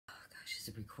Is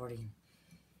it recording?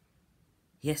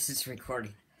 Yes, it's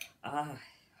recording. Hi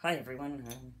everyone.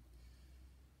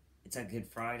 It's a Good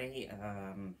Friday.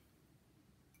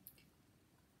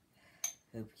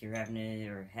 Hope you're having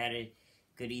or had a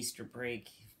good Easter break.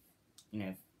 You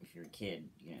know, if you're a kid,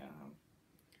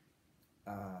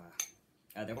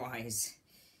 otherwise,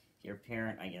 if you're a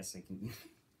parent, I guess I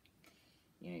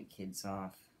can, kids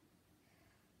off.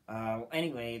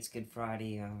 Anyway, it's Good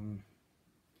Friday.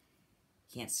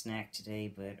 Can't snack today,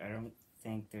 but I don't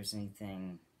think there's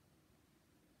anything.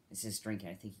 It says drinking.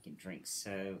 I think you can drink.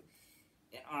 So,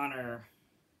 in honor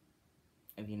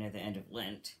of, the end of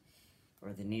Lent,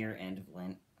 or the near end of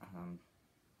Lent,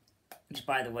 which,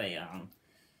 by the way,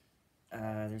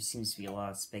 there seems to be a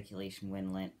lot of speculation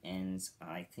when Lent ends.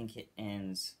 I think it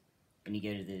ends when you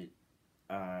go to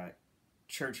the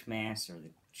church mass or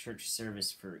the church service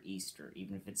for Easter.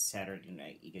 Even if it's Saturday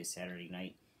night, you go Saturday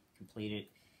night, complete it.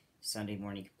 Sunday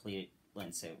morning, complete it.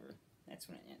 Lent's over. That's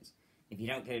when it ends. If you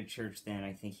don't go to church, then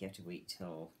I think you have to wait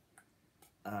till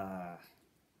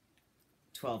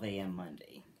 12 a.m.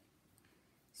 Monday.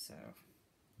 So,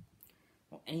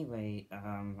 well, anyway,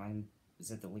 I was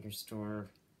at the liquor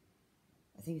store,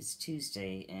 I think it's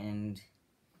Tuesday, and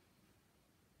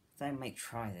thought I might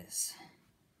try this.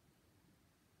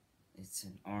 It's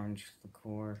an orange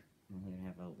liqueur. I'm going to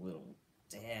have a little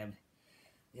dab.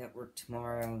 I got work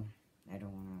tomorrow. I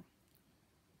don't want to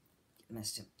get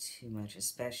messed up too much,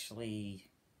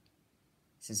 especially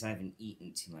since I haven't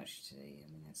eaten too much today.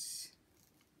 I mean, that's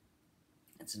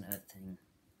another thing,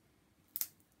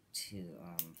 too.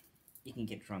 You can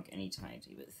get drunk anytime,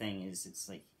 too, but the thing is, it's,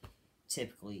 like,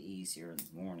 typically easier in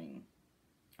the morning.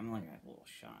 I'm only gonna have a little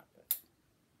shot, but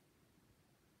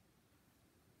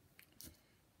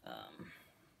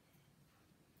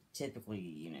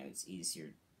typically, it's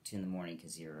easier in the morning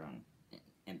because you're on an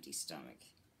empty stomach.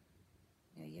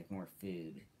 You have more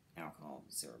food. Alcohol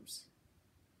absorbs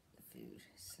the food,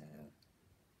 so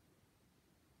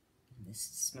this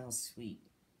smells sweet.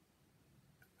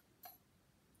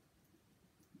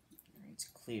 It's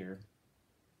clear.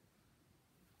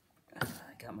 I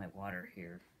got my water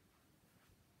here,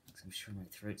 because I'm sure my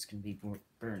throat's gonna be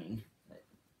burning, but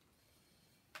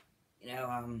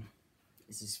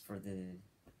this is in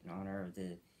honor of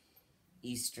the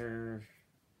Easter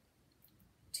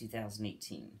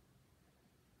 2018.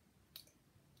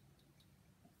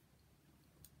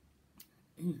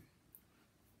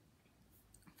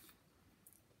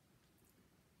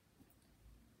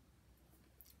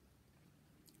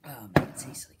 It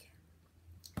tastes like,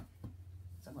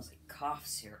 it's almost like cough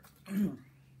syrup,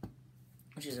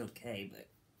 which is okay, but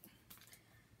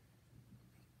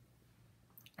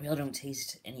I really don't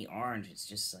taste any orange. It's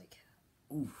just like,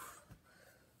 oof,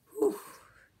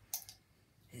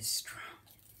 it's strong.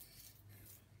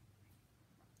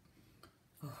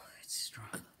 Oh, it's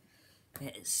strong.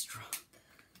 It is strong.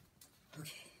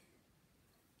 Okay.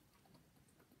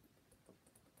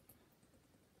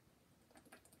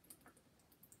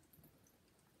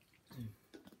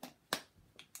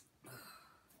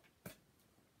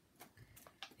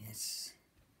 Yes,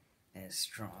 that is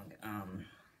strong.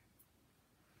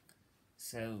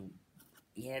 So,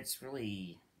 yeah, it's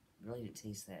really didn't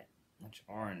taste that much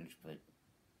orange, but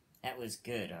that was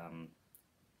good.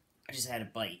 I just had a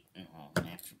bite, an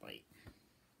after bite.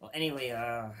 Well, anyway,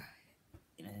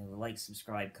 like,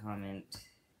 subscribe, comment,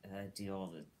 do all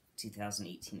the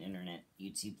 2018 internet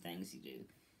YouTube things you do.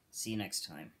 See you next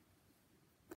time.